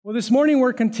Well, this morning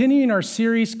we're continuing our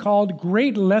series called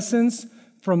Great Lessons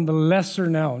from the Lesser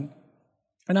Known.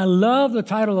 And I love the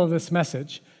title of this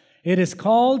message. It is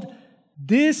called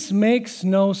This Makes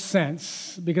No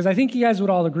Sense, because I think you guys would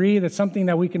all agree that's something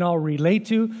that we can all relate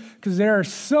to, because there are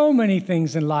so many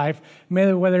things in life,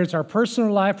 whether it's our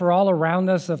personal life or all around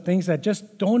us, of things that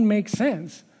just don't make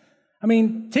sense. I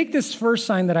mean, take this first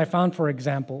sign that I found, for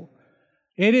example.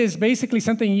 It is basically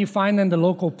something you find in the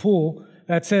local pool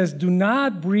that says, do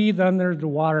not breathe under the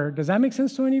water. Does that make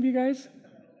sense to any of you guys?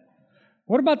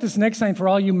 What about this next sign for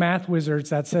all you math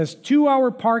wizards that says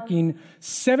 2-hour parking,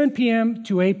 7 p.m.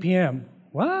 to 8 p.m.?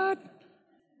 What?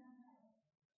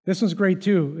 This one's great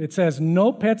too. It says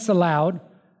no pets allowed.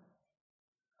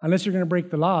 Unless you're going to break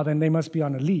the law, then they must be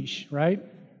on a leash, right?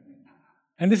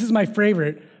 And this is my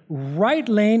favorite. Right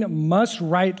lane must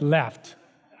right left.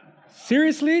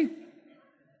 Seriously?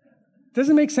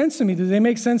 Doesn't make sense to me. Do they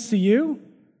make sense to you?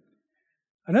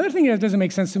 Another thing that doesn't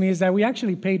make sense to me is that we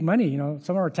actually paid money. You know,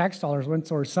 some of our tax dollars went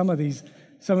towards some of these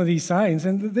signs.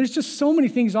 And there's just so many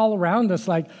things all around us.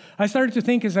 Like, I started to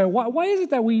think, why is it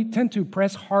that we tend to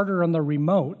press harder on the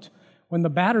remote when the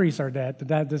batteries are dead?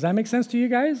 Does that make sense to you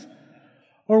guys?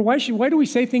 Or why do we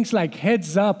say things like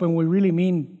heads up when we really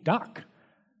mean duck?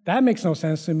 That makes no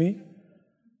sense to me.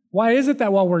 Why is it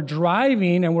that while we're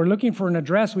driving and we're looking for an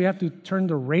address, we have to turn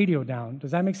the radio down?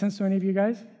 Does that make sense to any of you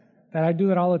guys? That I do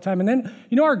that all the time. And then,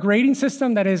 you know our grading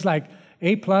system that is like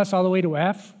A+ all the way to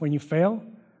F when you fail?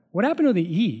 What happened to the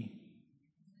E?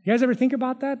 You guys ever think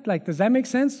about that? Like, does that make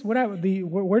sense? Where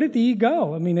did the E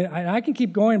go? I mean, I can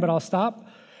keep going, but I'll stop.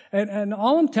 And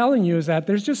all I'm telling you is that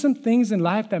there's just some things in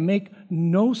life that make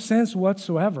no sense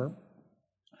whatsoever.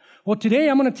 Well, today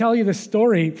I'm going to tell you this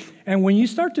story, and when you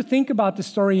start to think about the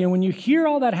story, and when you hear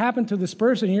all that happened to this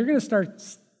person, you're going to start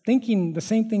thinking the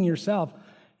same thing yourself.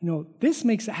 You know, this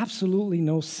makes absolutely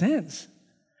no sense.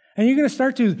 And you're going to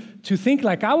start to think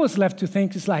like I was left to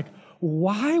think. It's like,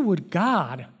 why would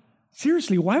God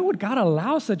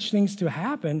allow such things to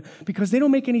happen? Because they don't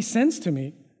make any sense to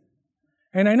me.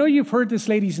 And I know you've heard this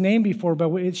lady's name before,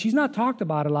 but she's not talked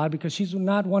about a lot because she's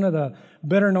not one of the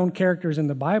better-known characters in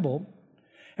the Bible.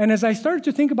 And as I started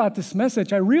to think about this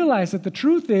message, I realized that the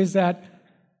truth is that,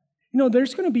 you know,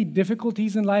 there's going to be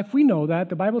difficulties in life. We know that.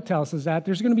 The Bible tells us that.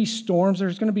 There's going to be storms.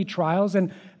 There's going to be trials.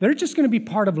 And they're just going to be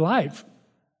part of life.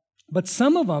 But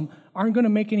some of them aren't going to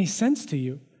make any sense to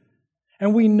you.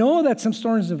 And we know that some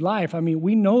storms in life,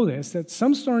 we know this, that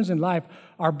some storms in life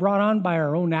are brought on by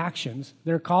our own actions.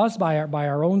 They're caused by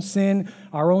our own sin,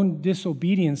 our own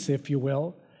disobedience, if you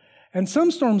will. And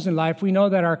some storms in life we know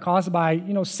that are caused by,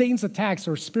 you know, Satan's attacks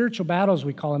or spiritual battles,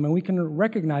 we call them, and we can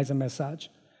recognize them as such.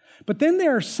 But then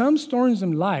there are some storms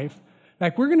in life,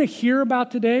 like we're going to hear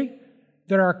about today,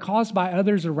 that are caused by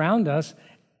others around us,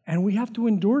 and we have to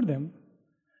endure them.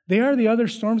 They are the other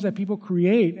storms that people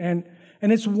create. And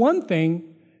it's one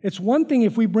thing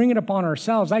if we bring it upon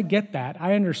ourselves. I get that.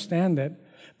 I understand that.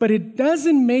 But it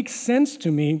doesn't make sense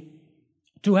to me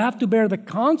to have to bear the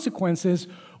consequences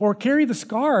or carry the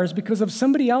scars because of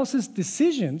somebody else's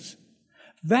decisions.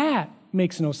 That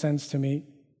makes no sense to me.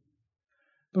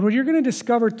 But what you're going to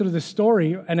discover through the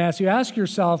story, and as you ask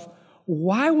yourself,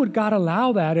 why would God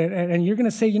allow that? And you're going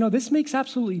to say, you know, this makes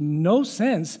absolutely no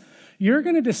sense. You're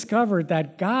going to discover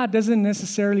that God doesn't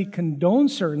necessarily condone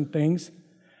certain things,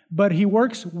 but He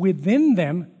works within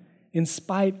them in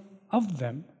spite of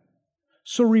them.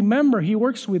 So remember, He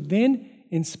works within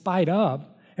in spite of.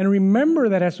 And remember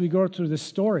that as we go through this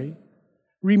story.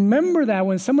 Remember that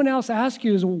when someone else asks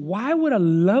you, why would a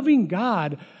loving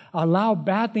God allow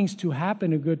bad things to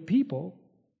happen to good people?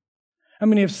 I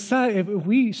mean, if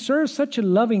we serve such a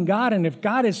loving God, and if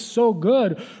God is so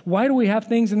good, why do we have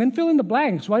things, and then fill in the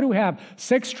blanks? Why do we have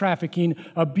sex trafficking,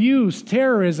 abuse,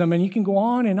 terrorism, and you can go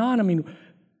on and on? I mean,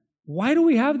 why do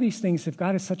we have these things if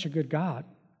God is such a good God?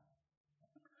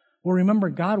 Well, remember,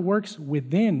 God works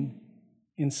within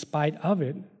in spite of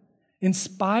it, in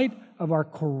spite of our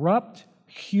corrupt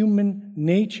human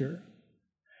nature.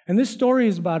 And this story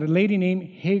is about a lady named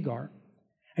Hagar.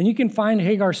 And you can find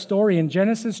Hagar's story in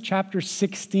Genesis chapter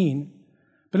 16.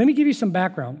 But let me give you some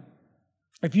background.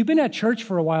 If you've been at church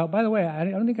for a while, by the way, I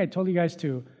don't think I told you guys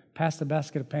to pass the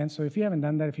basket of pens. So if you haven't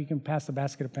done that, if you can pass the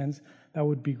basket of pens, that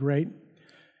would be great.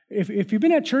 If you've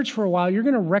been at church for a while, you're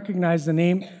going to recognize the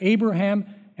name Abraham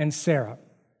and Sarah.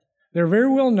 They're very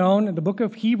well known. The book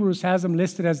of Hebrews has them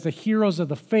listed as the heroes of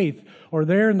the faith, or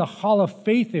they're in the hall of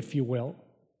faith, if you will.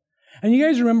 And you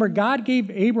guys remember, God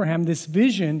gave Abraham this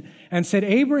vision and said,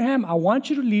 Abraham, I want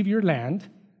you to leave your land,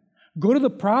 go to the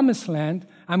promised land,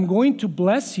 I'm going to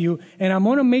bless you, and I'm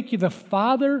going to make you the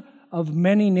father of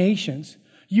many nations.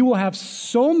 You will have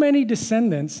so many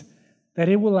descendants that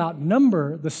it will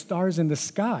outnumber the stars in the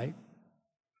sky.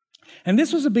 And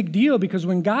this was a big deal because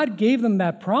when God gave them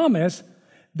that promise,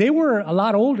 they were a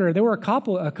lot older. They were a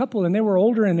couple, and they were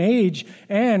older in age.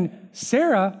 And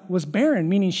Sarah was barren,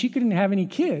 meaning she couldn't have any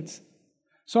kids.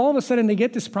 So all of a sudden, they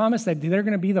get this promise that they're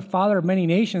going to be the father of many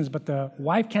nations, but the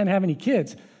wife can't have any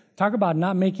kids. Talk about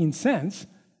not making sense.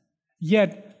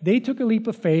 Yet, they took a leap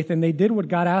of faith, and they did what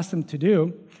God asked them to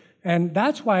do. And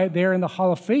that's why they're in the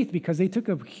Hall of Faith, because they took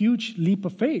a huge leap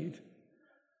of faith.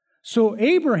 So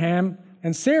Abraham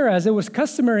and Sarah, as it was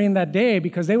customary in that day,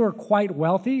 because they were quite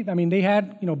wealthy. I mean, they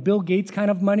had, Bill Gates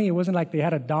kind of money. It wasn't like they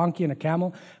had a donkey and a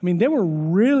camel. I mean, they were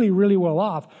really, really well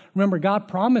off. Remember, God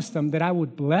promised them that I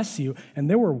would bless you, and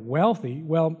they were wealthy.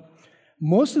 Well,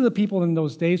 most of the people in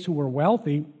those days who were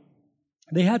wealthy,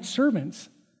 they had servants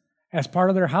as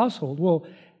part of their household. Well,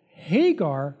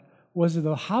 Hagar was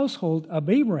the household of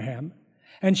Abraham,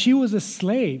 and she was a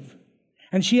slave.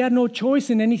 And she had no choice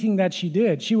in anything that she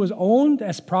did. She was owned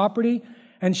as property,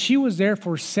 and she was there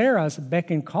for Sarah's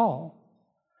beck and call.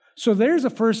 So there's the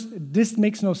first, this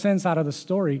makes no sense out of the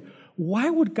story. Why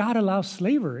would God allow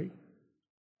slavery?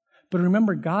 But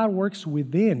remember, God works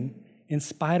within in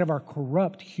spite of our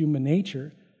corrupt human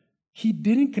nature. He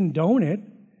didn't condone it.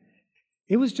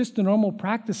 It was just the normal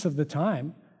practice of the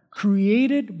time,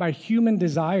 created by human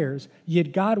desires,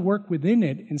 yet God worked within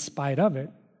it in spite of it.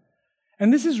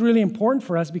 And this is really important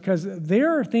for us because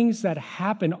there are things that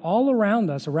happen all around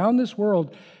us, around this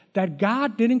world, that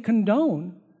God didn't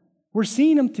condone. We're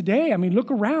seeing them today. I mean,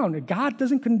 look around. God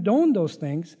doesn't condone those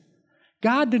things.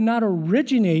 God did not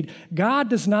originate. God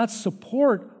does not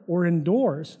support or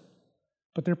endorse.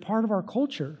 But they're part of our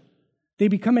culture. They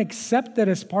become accepted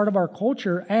as part of our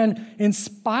culture. And in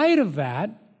spite of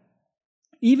that,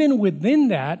 even within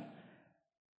that,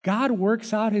 God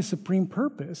works out his supreme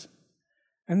purpose.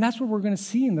 And that's what we're going to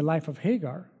see in the life of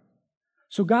Hagar.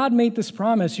 So God made this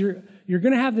promise, you're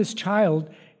going to have this child,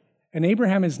 and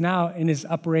Abraham is now in his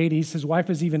upper 80s. His wife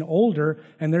is even older,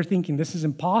 and they're thinking this is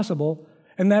impossible.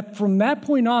 And that from that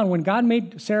point on, when God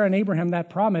made Sarah and Abraham that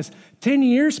promise, 10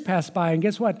 years passed by, and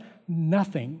guess what?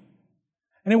 Nothing.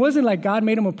 And it wasn't like God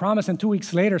made him a promise, and 2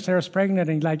 weeks later, Sarah's pregnant,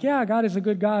 and he's like, yeah, God is a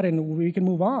good God, and we can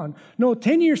move on. No,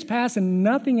 10 years passed, and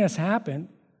nothing has happened.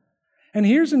 And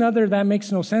here's another that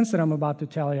makes no sense that I'm about to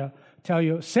tell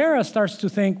you. Sarah starts to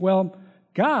think, well,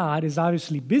 God is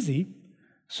obviously busy.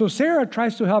 So Sarah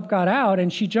tries to help God out,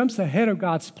 and she jumps ahead of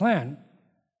God's plan.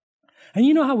 And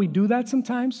you know how we do that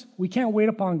sometimes? We can't wait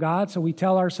upon God, so we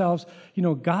tell ourselves,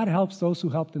 God helps those who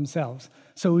help themselves.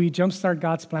 So we jumpstart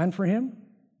God's plan for him.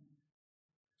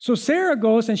 So Sarah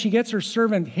goes and she gets her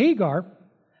servant Hagar,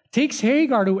 takes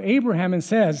Hagar to Abraham and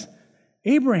says,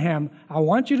 Abraham, I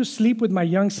want you to sleep with my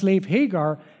young slave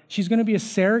Hagar. She's going to be a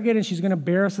surrogate and she's going to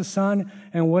bear us a son.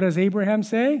 And what does Abraham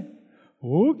say?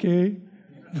 Okay.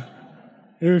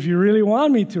 If you really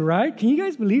want me to, right? Can you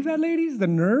guys believe that, ladies? The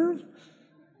nerve?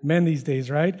 Men these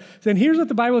days, right? Then here's what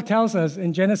the Bible tells us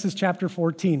in Genesis chapter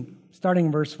 14, starting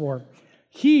in verse 4.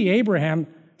 He, Abraham,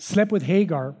 slept with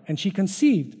Hagar and she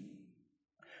conceived.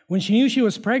 When she knew she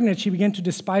was pregnant, she began to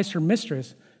despise her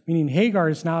mistress, meaning Hagar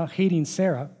is now hating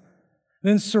Sarah.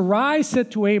 Then Sarai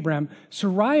said to Abram,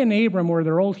 Sarai and Abram were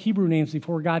their old Hebrew names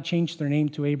before God changed their name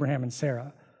to Abraham and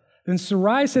Sarah. Then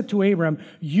Sarai said to Abram,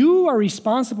 you are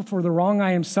responsible for the wrong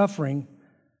I am suffering.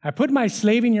 I put my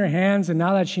slave in your hands, and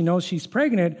now that she knows she's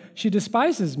pregnant, she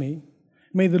despises me.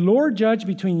 May the Lord judge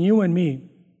between you and me.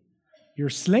 Your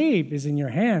slave is in your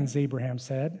hands, Abraham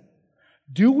said.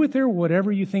 Do with her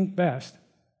whatever you think best.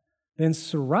 Then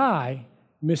Sarai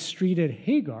mistreated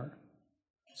Hagar,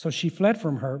 so she fled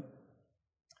from her.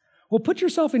 Well, put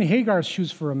yourself in Hagar's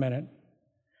shoes for a minute.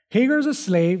 Hagar's a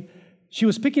slave. She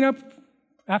was picking up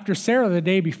after Sarah the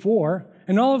day before,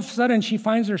 and all of a sudden she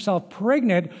finds herself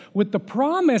pregnant with the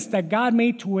promise that God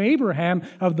made to Abraham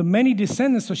of the many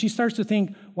descendants. So she starts to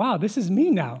think, wow, this is me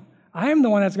now. I am the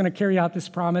one that's going to carry out this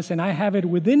promise, and I have it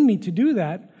within me to do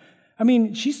that. I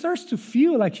mean, she starts to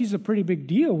feel like she's a pretty big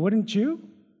deal, wouldn't you?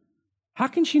 How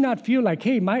can she not feel like,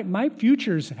 hey, my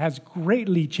futures has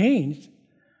greatly changed?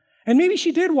 And maybe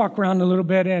she did walk around a little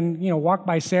bit and, walk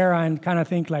by Sarah and kind of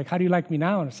think like, how do you like me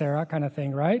now, Sarah, kind of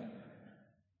thing, right?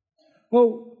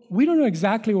 Well, we don't know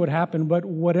exactly what happened, but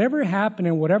whatever happened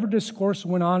and whatever discourse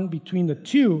went on between the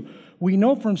two, we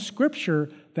know from Scripture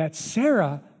that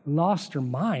Sarah lost her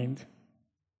mind.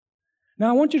 Now,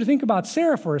 I want you to think about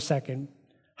Sarah for a second.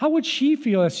 How would she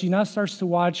feel as she now starts to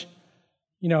watch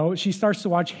she starts to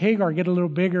watch Hagar get a little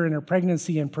bigger in her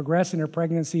pregnancy and progress in her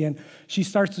pregnancy, and she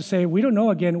starts to say, we don't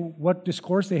know, again, what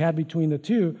discourse they had between the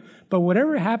two, but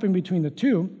whatever happened between the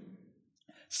two,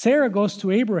 Sarah goes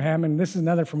to Abraham, and this is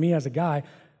another for me as a guy.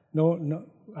 No,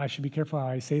 I should be careful how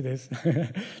I say this.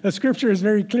 The scripture is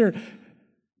very clear.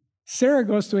 Sarah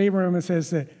goes to Abraham and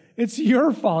says, it's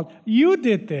your fault. You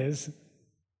did this.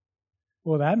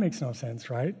 Well, that makes no sense,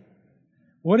 right?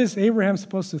 What is Abraham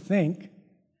supposed to think?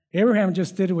 Abraham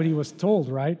just did what he was told,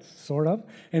 right? Sort of.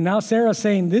 And now Sarah's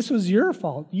saying, this was your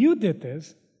fault. You did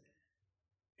this.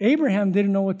 Abraham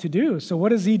didn't know what to do. So what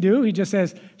does he do? He just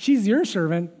says, she's your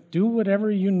servant. Do whatever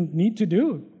you need to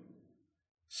do.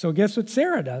 So guess what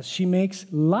Sarah does? She makes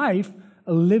life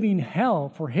a living hell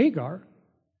for Hagar.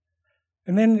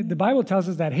 And then the Bible tells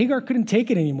us that Hagar couldn't take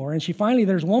it anymore. And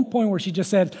there's one point where she just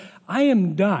said, I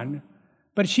am done.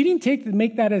 But she didn't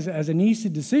make that as an easy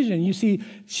decision. You see,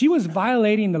 she was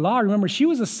violating the law. Remember, she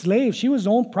was a slave. She was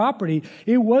owned property.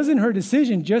 It wasn't her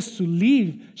decision just to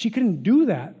leave. She couldn't do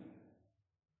that.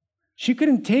 She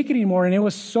couldn't take it anymore. And it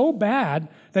was so bad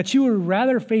that she would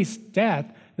rather face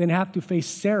death than have to face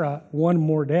Sarah one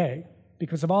more day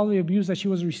because of all the abuse that she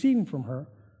was receiving from her.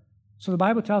 So the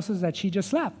Bible tells us that she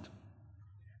just left.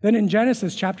 Then in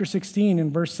Genesis chapter 16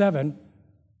 and verse 7,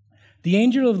 the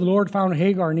angel of the Lord found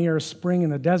Hagar near a spring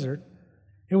in the desert.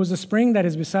 It was a spring that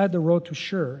is beside the road to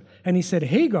Shur. And he said,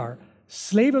 Hagar,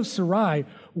 slave of Sarai,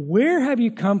 where have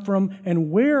you come from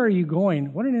and where are you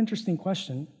going? What an interesting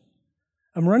question.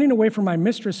 I'm running away from my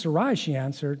mistress Sarai, she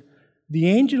answered. The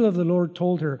angel of the Lord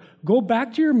told her, go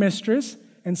back to your mistress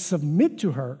and submit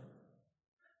to her.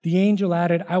 The angel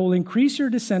added, I will increase your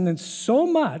descendants so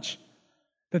much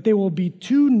that they will be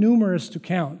too numerous to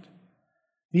count.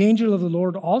 The angel of the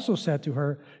Lord also said to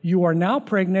her, you are now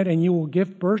pregnant and you will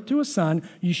give birth to a son.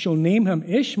 You shall name him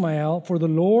Ishmael, for the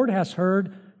Lord has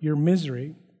heard your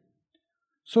misery.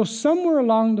 So somewhere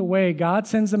along the way, God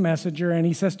sends a messenger and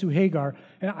he says to Hagar,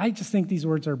 and I just think these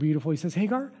words are beautiful. He says,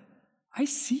 Hagar, I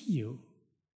see you.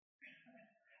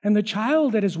 And the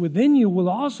child that is within you will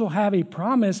also have a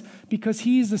promise because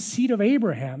he is the seed of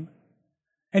Abraham.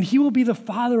 And he will be the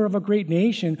father of a great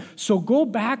nation. So go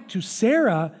back to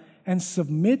Sarah and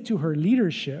submit to her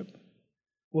leadership.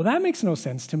 Well, that makes no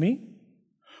sense to me.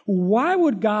 Why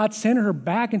would God send her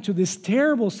back into this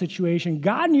terrible situation?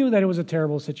 God knew that it was a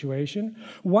terrible situation.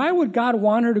 Why would God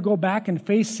want her to go back and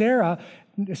face Sarah,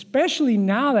 especially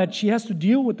now that she has to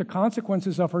deal with the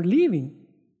consequences of her leaving?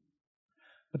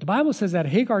 But the Bible says that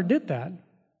Hagar did that.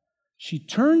 She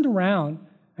turned around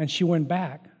and she went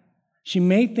back. She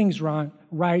made things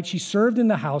right. She served in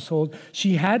the household.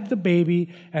 She had the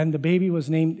baby, and the baby was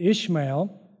named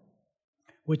Ishmael,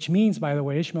 which means, by the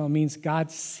way, Ishmael means God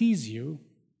sees you.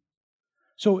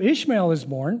 So Ishmael is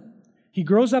born. He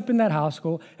grows up in that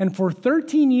household, and for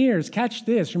 13 years, catch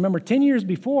this, remember 10 years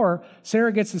before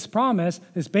Sarah gets this promise,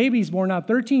 this baby's born. Now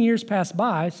 13 years pass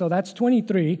by, so that's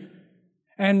 23.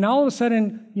 And now all of a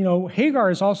sudden, Hagar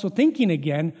is also thinking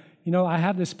again, I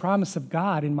have this promise of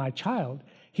God in my child.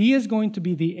 He is going to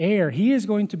be the heir. He is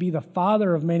going to be the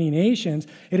father of many nations.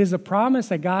 It is a promise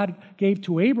that God gave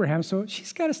to Abraham. So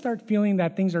she's got to start feeling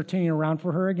that things are turning around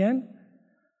for her again.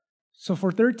 So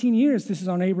for 13 years, this is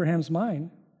on Abraham's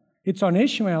mind. It's on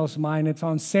Ishmael's mind. It's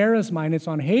on Sarah's mind. It's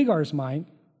on Hagar's mind.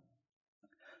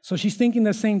 So she's thinking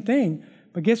the same thing.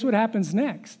 But guess what happens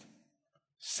next?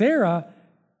 Sarah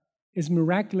is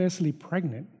miraculously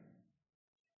pregnant.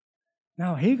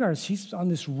 Now, Hagar, she's on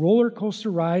this roller coaster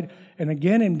ride, and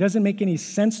again, it doesn't make any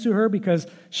sense to her because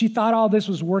she thought all this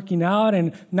was working out,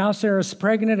 and now Sarah's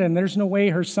pregnant, and there's no way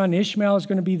her son Ishmael is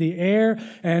going to be the heir,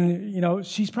 and,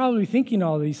 she's probably thinking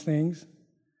all these things.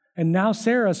 And now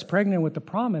Sarah's pregnant with the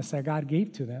promise that God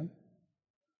gave to them.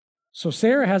 So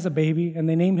Sarah has a baby, and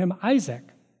they name him Isaac.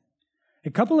 A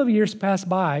couple of years pass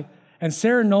by, and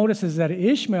Sarah notices that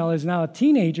Ishmael is now a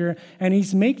teenager, and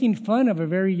he's making fun of a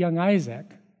very young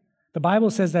Isaac. The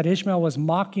Bible says that Ishmael was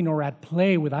mocking or at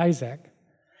play with Isaac.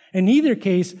 In either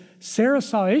case, Sarah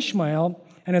saw Ishmael,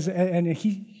 and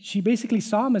she basically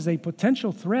saw him as a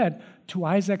potential threat to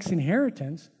Isaac's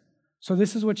inheritance. So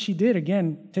this is what she did,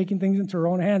 again, taking things into her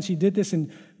own hands. She did this in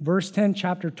verse 10,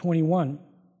 chapter 21.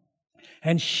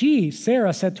 And she,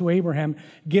 Sarah, said to Abraham,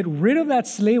 get rid of that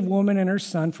slave woman and her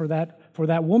son, for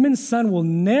that woman's son will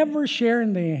never share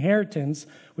in the inheritance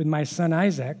with my son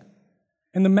Isaac.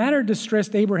 And the matter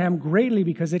distressed Abraham greatly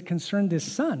because it concerned his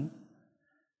son.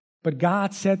 But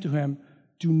God said to him,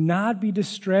 do not be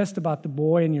distressed about the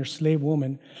boy and your slave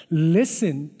woman.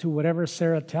 Listen to whatever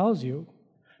Sarah tells you,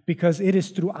 because it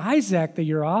is through Isaac that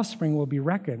your offspring will be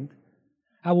reckoned.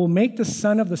 I will make the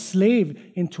son of the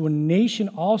slave into a nation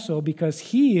also, because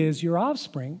he is your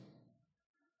offspring.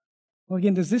 Well,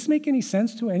 again, does this make any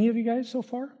sense to any of you guys so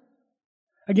far?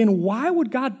 Again, why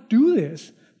would God do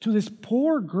this to this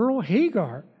poor girl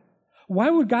Hagar? Why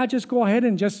would God just go ahead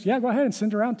and go ahead and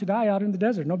send her out to die out in the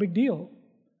desert? No big deal.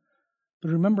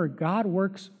 But remember, God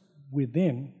works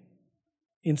within,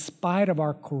 in spite of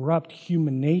our corrupt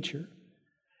human nature.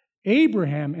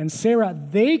 Abraham and Sarah,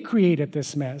 they created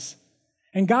this mess.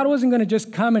 And God wasn't going to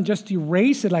just come and just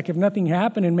erase it like if nothing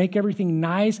happened and make everything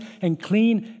nice and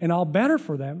clean and all better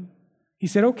for them. He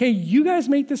said, okay, you guys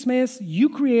made this mess. You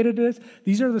created this.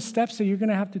 These are the steps that you're going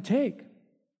to have to take.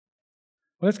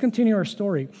 Well, let's continue our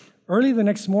story. Early the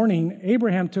next morning,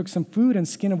 Abraham took some food and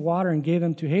skin of water and gave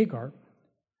them to Hagar.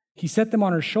 He set them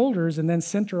on her shoulders and then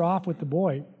sent her off with the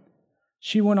boy.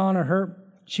 She went on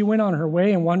her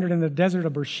way and wandered in the desert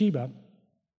of Beersheba.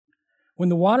 When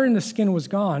the water in the skin was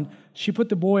gone, she put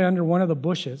the boy under one of the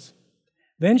bushes.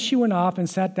 Then she went off and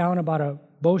sat down about a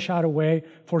bow shot away,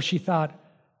 for she thought,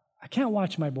 I can't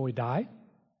watch my boy die.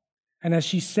 And as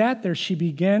she sat there, she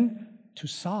began to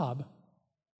sob.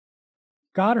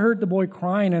 God heard the boy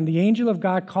crying, and the angel of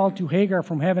God called to Hagar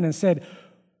from heaven and said,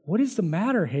 what is the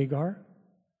matter, Hagar?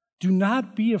 Do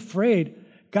not be afraid.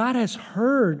 God has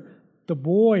heard the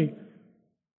boy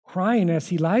crying as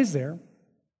he lies there.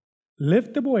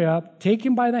 Lift the boy up, take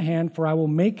him by the hand, for I will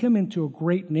make him into a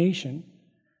great nation.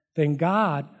 Then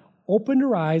God opened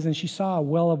her eyes, and she saw a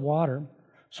well of water.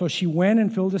 So she went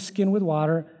and filled the skin with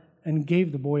water and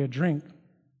gave the boy a drink.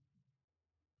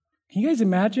 Can you guys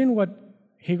imagine what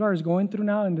Hagar is going through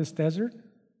now in this desert?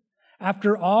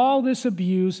 After all this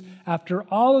abuse, after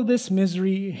all of this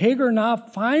misery, Hagar now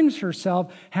finds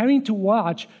herself having to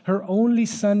watch her only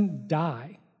son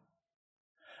die.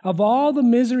 Of all the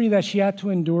misery that she had to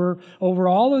endure over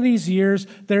all of these years,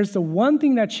 there's the one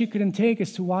thing that she couldn't take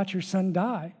is to watch her son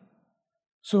die.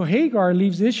 So Hagar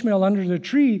leaves Ishmael under the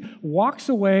tree, walks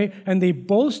away, and they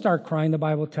both start crying, the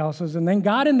Bible tells us. And then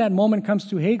God in that moment comes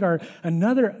to Hagar,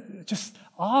 another just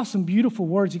awesome, beautiful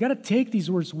words. You got to take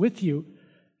these words with you.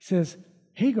 He says,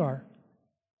 Hagar,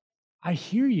 I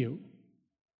hear you.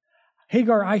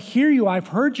 Hagar, I hear you. I've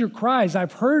heard your cries.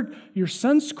 I've heard your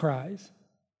son's cries.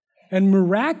 And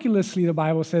miraculously, the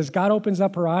Bible says, God opens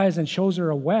up her eyes and shows her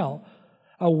a well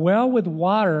with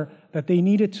water that they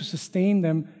needed to sustain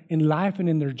them in life and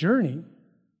in their journey.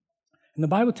 And the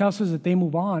Bible tells us that they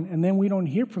move on, and then we don't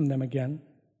hear from them again.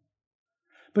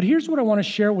 But here's what I want to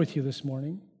share with you this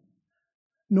morning.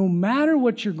 No matter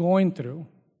what you're going through,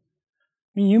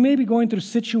 I mean, you may be going through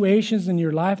situations in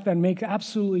your life that make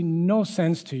absolutely no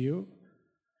sense to you.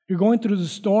 You're going through the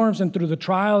storms and through the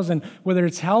trials, and whether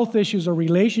it's health issues or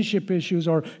relationship issues,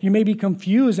 or you may be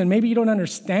confused and maybe you don't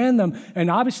understand them,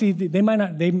 and obviously they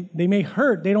may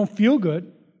hurt, they don't feel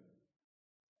good.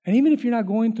 And even if you're not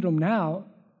going through them now,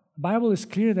 the Bible is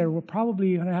clear that we're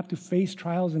probably going to have to face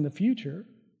trials in the future.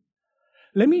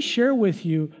 Let me share with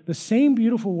you the same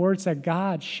beautiful words that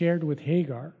God shared with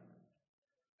Hagar.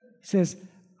 He says,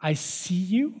 I see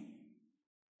you,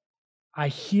 I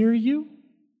hear you,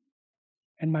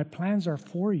 and my plans are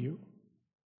for you. Isn't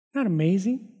that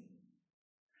amazing?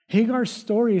 Hagar's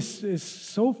story is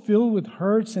so filled with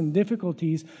hurts and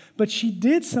difficulties, but she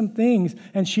did some things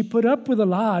and she put up with a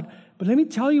lot. But let me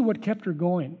tell you what kept her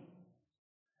going.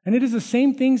 And it is the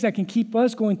same things that can keep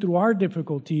us going through our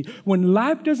difficulty. When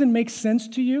life doesn't make sense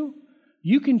to you,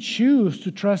 you can choose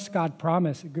to trust God's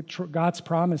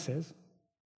promises.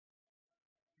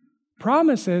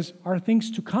 Promises are things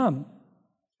to come.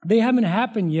 They haven't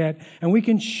happened yet, and we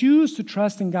can choose to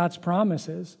trust in God's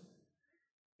promises.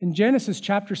 In Genesis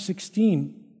chapter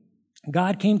 16,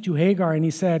 God came to Hagar and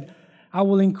he said, I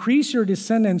will increase your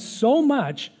descendants so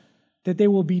much that they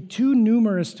will be too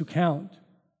numerous to count.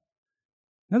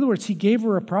 In other words, he gave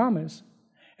her a promise.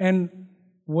 And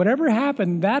whatever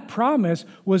happened, that promise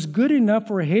was good enough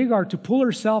for Hagar to pull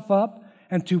herself up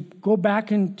and to go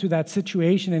back into that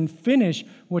situation and finish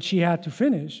what she had to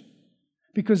finish.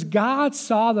 Because God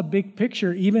saw the big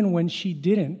picture even when she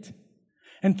didn't.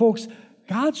 And folks,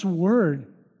 God's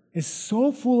word is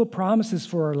so full of promises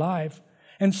for our life.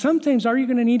 And sometimes all you're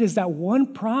going to need is that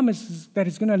one promise that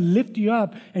is going to lift you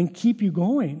up and keep you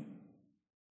going.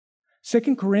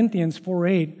 2 Corinthians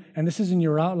 4:8, and this is in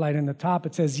your outline in the top,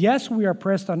 it says, yes, we are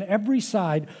pressed on every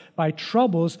side by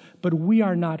troubles, but we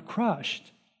are not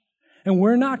crushed. And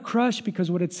we're not crushed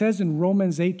because what it says in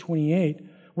Romans 8:28,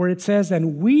 where it says,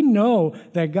 and we know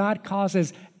that God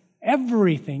causes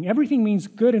everything means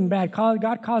good and bad.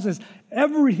 God causes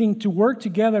everything to work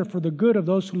together for the good of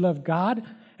those who love God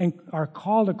and are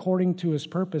called according to his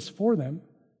purpose for them.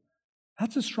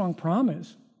 That's a strong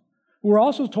promise. We're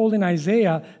also told in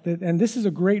Isaiah, that, and this is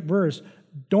a great verse,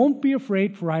 don't be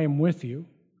afraid, for I am with you.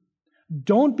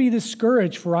 Don't be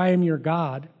discouraged, for I am your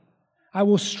God. I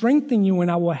will strengthen you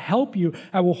and I will help you.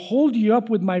 I will hold you up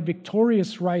with my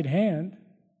victorious right hand.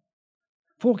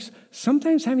 Folks,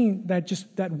 sometimes having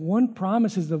that one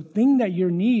promise is the thing that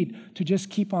you need to just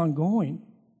keep on going,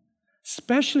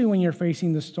 especially when you're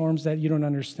facing the storms that you don't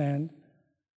understand,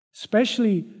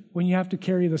 especially when you have to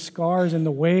carry the scars and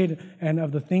the weight and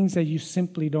of the things that you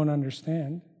simply don't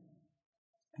understand.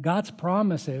 God's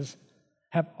promises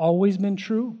have always been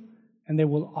true, and they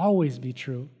will always be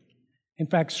true. In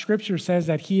fact, Scripture says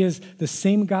that He is the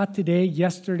same God today,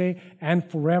 yesterday, and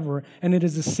forever. And it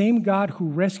is the same God who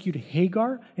rescued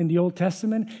Hagar in the Old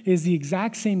Testament is the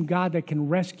exact same God that can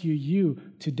rescue you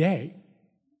today.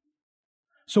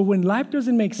 So when life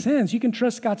doesn't make sense, you can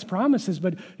trust God's promises,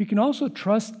 but you can also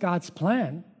trust God's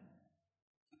plan.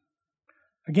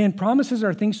 Again, promises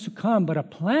are things to come, but a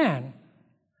plan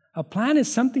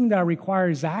is something that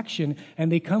requires action,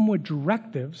 and they come with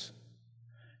directives.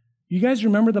 You guys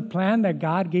remember the plan that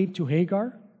God gave to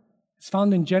Hagar? It's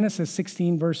found in Genesis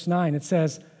 16, verse 9. It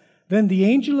says, "Then the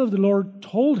angel of the Lord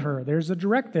told her," there's a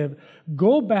directive,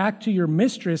 "go back to your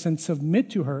mistress and submit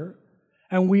to her."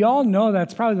 And we all know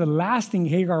that's probably the last thing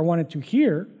Hagar wanted to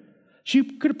hear. She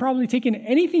could have probably taken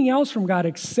anything else from God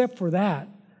except for that.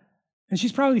 And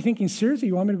she's probably thinking, seriously,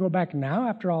 you want me to go back now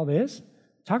after all this?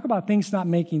 Talk about things not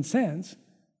making sense.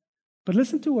 But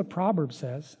listen to what Proverbs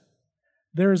says.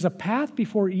 "There is a path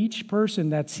before each person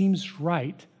that seems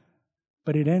right,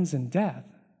 but it ends in death."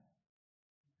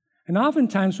 And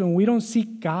oftentimes when we don't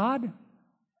seek God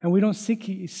and we don't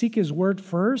seek His word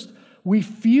first, we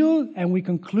feel and we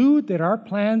conclude that our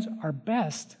plans are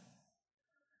best.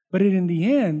 But in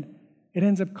the end, it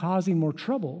ends up causing more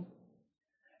trouble.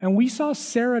 And we saw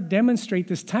Sarah demonstrate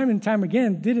this time and time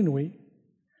again, didn't we?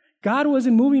 God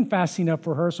wasn't moving fast enough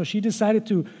for her, so she decided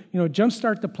to,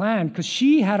 jumpstart the plan because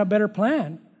she had a better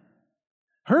plan.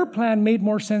 Her plan made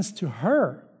more sense to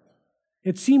her.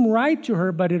 It seemed right to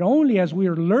her, but it only, as we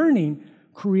are learning,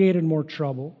 created more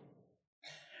trouble.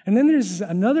 And then there's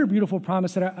another beautiful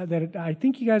promise that I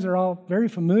think you guys are all very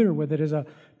familiar with. It is a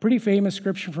pretty famous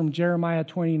scripture from Jeremiah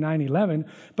 29:11.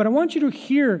 But I want you to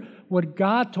hear what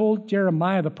God told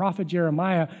Jeremiah, the prophet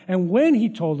Jeremiah, and when He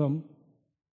told him.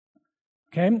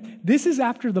 Okay, this is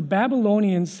after the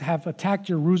Babylonians have attacked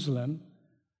Jerusalem.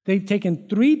 They've taken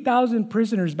 3,000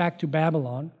 prisoners back to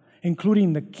Babylon,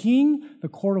 including the king, the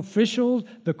court officials,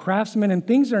 the craftsmen, and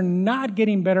things are not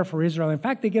getting better for Israel. In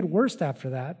fact, they get worse after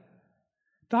that.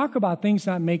 Talk about things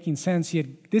not making sense,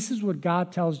 yet this is what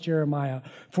God tells Jeremiah.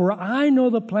 "For I know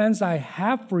the plans I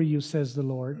have for you, says the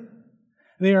Lord.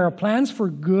 They are plans for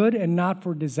good and not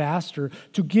for disaster,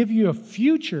 to give you a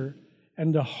future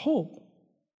and a hope."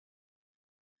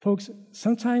 Folks,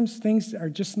 sometimes things are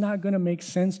just not going to make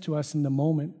sense to us in the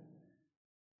moment.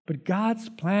 But God's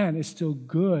plan is still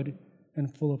good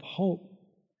and full of hope.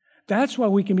 That's why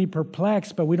we can be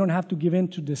perplexed, but we don't have to give in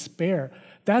to despair.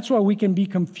 That's why we can be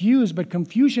confused, but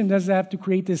confusion doesn't have to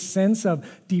create this sense of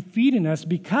defeat in us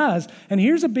because, and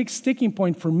here's a big sticking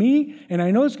point for me, and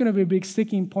I know it's going to be a big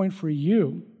sticking point for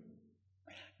you.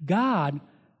 God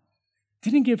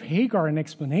didn't give Hagar an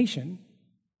explanation.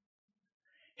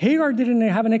 Hagar didn't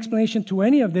have an explanation to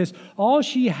any of this. All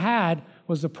she had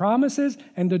was the promises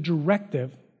and the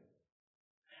directive.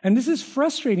 And this is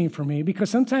frustrating for me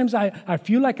because sometimes I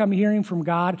feel like I'm hearing from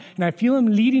God and I feel Him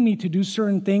leading me to do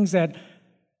certain things that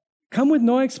come with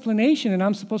no explanation and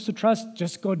I'm supposed to trust,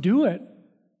 just go do it.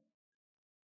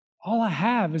 All I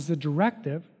have is the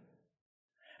directive.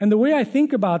 And the way I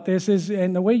think about this is,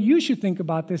 and the way you should think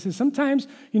about this is sometimes,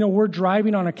 we're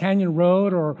driving on a canyon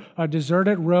road or a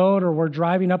deserted road, or we're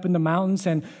driving up in the mountains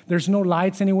and there's no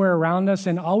lights anywhere around us,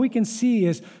 and all we can see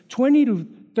is 20 to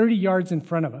 30 yards in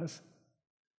front of us.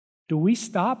 Do we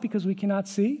stop because we cannot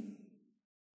see?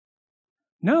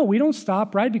 No, we don't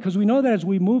stop, right? Because we know that as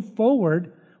we move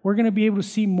forward, we're going to be able to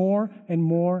see more and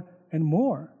more and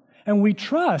more. And we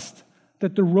trust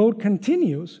that the road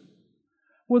continues.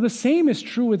 Well, the same is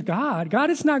true with God. God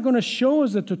is not going to show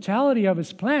us the totality of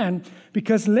His plan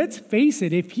because let's face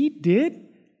it, if He did,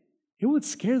 it would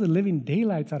scare the living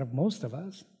daylights out of most of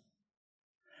us.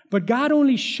 But God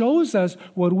only shows us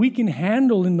what we can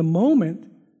handle in the moment.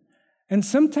 And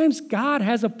sometimes God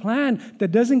has a plan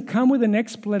that doesn't come with an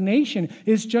explanation.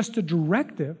 It's just a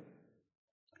directive.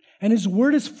 And His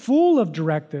Word is full of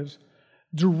directives.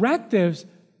 Directives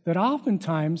that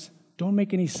oftentimes don't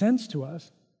make any sense to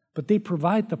us. But they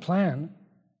provide the plan.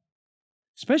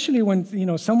 Especially when,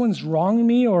 someone's wronged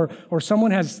me or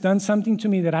someone has done something to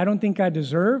me that I don't think I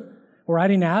deserve or I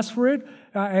didn't ask for it.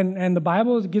 And the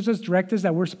Bible gives us directives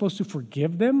that we're supposed to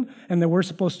forgive them and that we're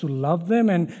supposed to love them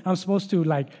and I'm supposed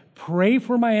to pray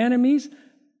for my enemies.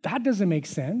 That doesn't make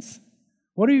sense.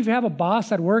 What if you have a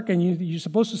boss at work and you're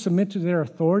supposed to submit to their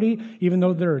authority even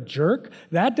though they're a jerk?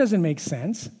 That doesn't make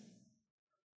sense.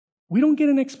 We don't get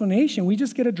an explanation. We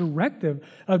just get a directive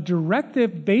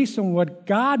based on what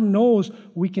God knows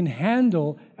we can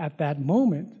handle at that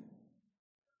moment.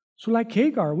 So like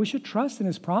Hagar, we should trust in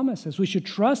his promises. We should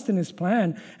trust in his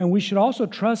plan, and we should also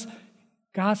trust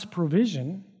God's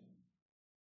provision.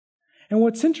 And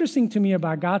what's interesting to me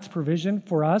about God's provision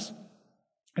for us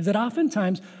is that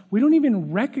oftentimes we don't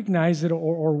even recognize it,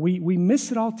 or we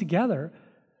miss it altogether.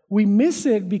 We miss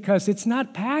it because it's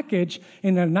not packaged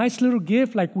in a nice little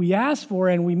gift like we asked for,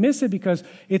 and we miss it because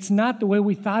it's not the way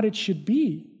we thought it should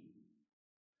be.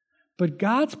 But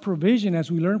God's provision, as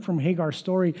we learn from Hagar's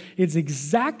story, is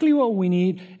exactly what we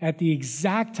need at the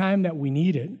exact time that we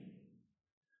need it.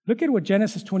 Look at what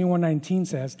Genesis 21:19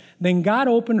 says. Then God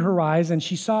opened her eyes, and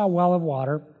she saw a well of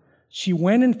water. She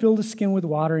went and filled the skin with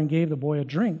water and gave the boy a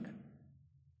drink.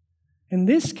 In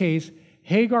this case,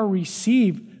 Hagar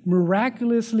received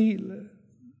miraculously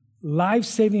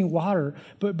life-saving water.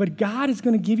 But God is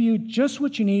going to give you just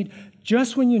what you need,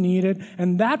 just when you need it.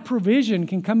 And that provision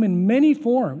can come in many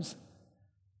forms.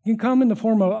 It can come in the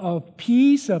form of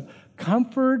peace, of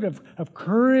comfort, of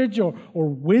courage, or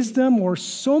wisdom, or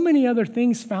so many other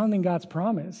things found in God's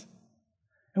promise.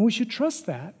 And we should trust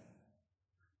that.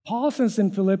 Paul says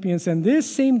in Philippians, and this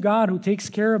same God who takes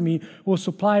care of me will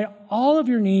supply all of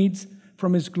your needs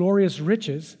from his glorious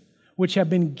riches, which have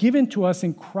been given to us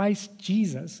in Christ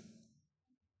Jesus.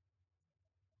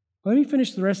 Let me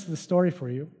finish the rest of the story for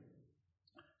you.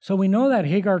 So we know that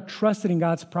Hagar trusted in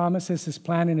God's promises, his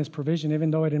plan, and his provision,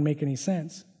 even though it didn't make any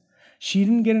sense. She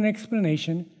didn't get an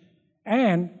explanation,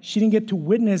 and she didn't get to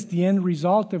witness the end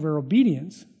result of her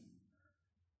obedience.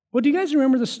 Well, do you guys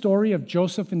remember the story of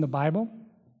Joseph in the Bible?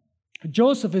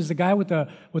 Joseph is the guy with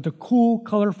the cool,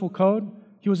 colorful coat.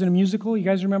 He was in a musical. You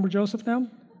guys remember Joseph now?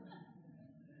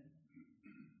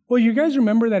 Well, you guys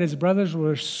remember that his brothers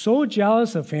were so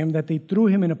jealous of him that they threw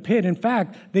him in a pit. In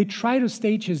fact, they tried to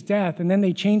stage his death, and then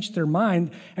they changed their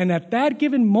mind. And at that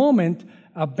given moment,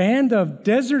 a band of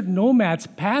desert nomads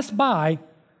passed by.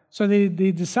 So they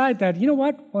decide that, you know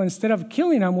what? Well, instead of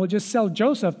killing him, we'll just sell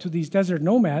Joseph to these desert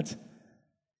nomads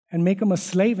and make him a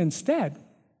slave instead.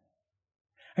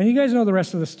 And you guys know the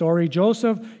rest of the story.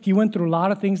 Joseph, he went through a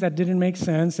lot of things that didn't make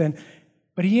sense,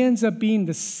 but he ends up being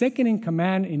the second in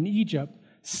command in Egypt,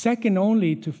 second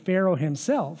only to Pharaoh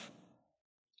himself.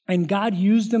 And God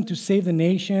used him to save the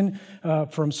nation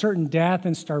from certain death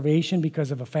and starvation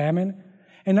because of a famine.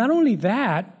 And not only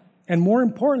that, and more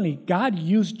importantly, God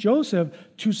used Joseph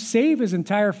to save his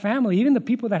entire family, even the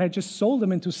people that had just sold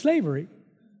him into slavery.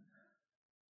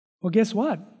 Well, guess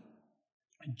what?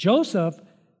 Joseph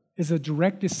is a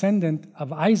direct descendant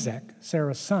of Isaac,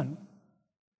 Sarah's son.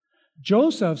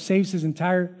 Joseph saves his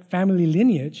entire family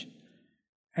lineage.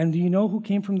 And do you know who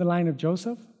came from the line of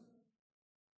Joseph?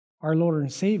 Our Lord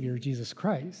and Savior, Jesus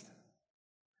Christ.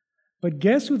 But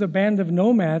guess who the band of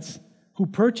nomads who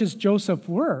purchased Joseph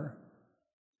were?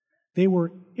 They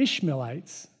were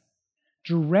Ishmaelites,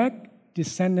 direct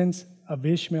descendants of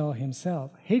Ishmael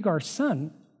himself, Hagar's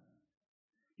son.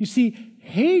 You see,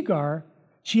 Hagar,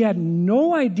 she had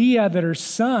no idea that her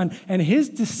son and his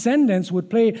descendants would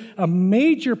play a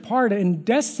major part in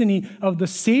destiny of the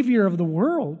Savior of the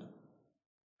world.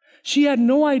 She had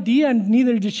no idea, and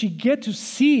neither did she get to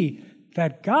see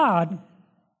that God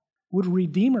would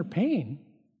redeem her pain,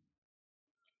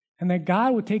 and that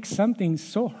God would take something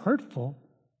so hurtful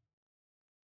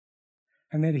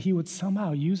and that he would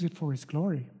somehow use it for his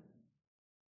glory.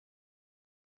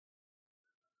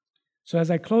 So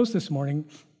as I close this morning,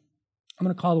 I'm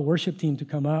going to call the worship team to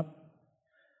come up.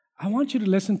 I want you to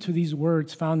listen to these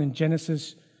words found in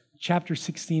Genesis chapter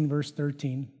 16, verse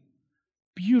 13.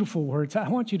 Beautiful words. I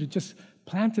want you to just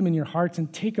plant them in your hearts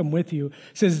and take them with you. It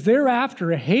says,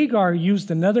 thereafter, Hagar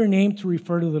used another name to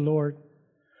refer to the Lord,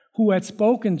 who had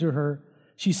spoken to her.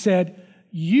 She said,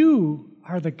 you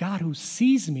are the God who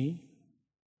sees me.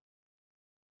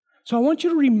 So I want you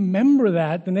to remember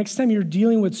that the next time you're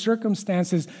dealing with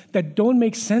circumstances that don't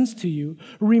make sense to you.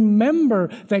 Remember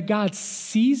that God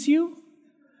sees you,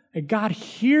 that God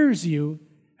hears you,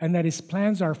 and that his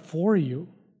plans are for you.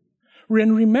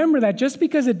 And remember that just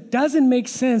because it doesn't make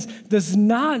sense does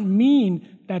not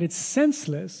mean that it's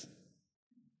senseless.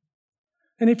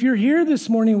 And if you're here this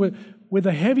morning with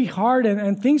a heavy heart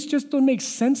and things just don't make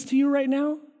sense to you right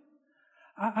now,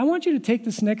 I want you to take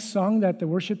this next song that the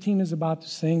worship team is about to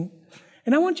sing,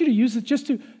 and I want you to use it just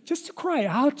to cry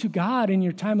out to God in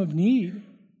your time of need.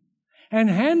 And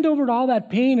hand over all that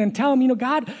pain and tell him,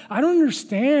 God, I don't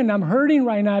understand. I'm hurting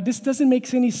right now. This doesn't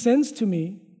make any sense to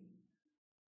me.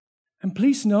 And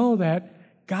please know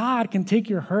that God can take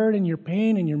your hurt and your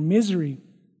pain and your misery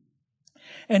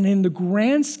And in the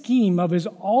grand scheme of his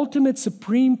ultimate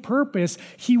supreme purpose,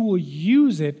 he will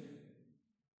use it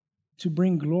to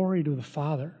bring glory to the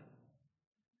Father.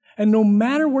 And no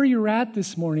matter where you're at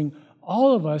this morning,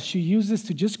 all of us should use this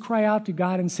to just cry out to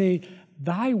God and say,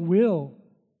 thy will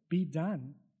be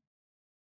done.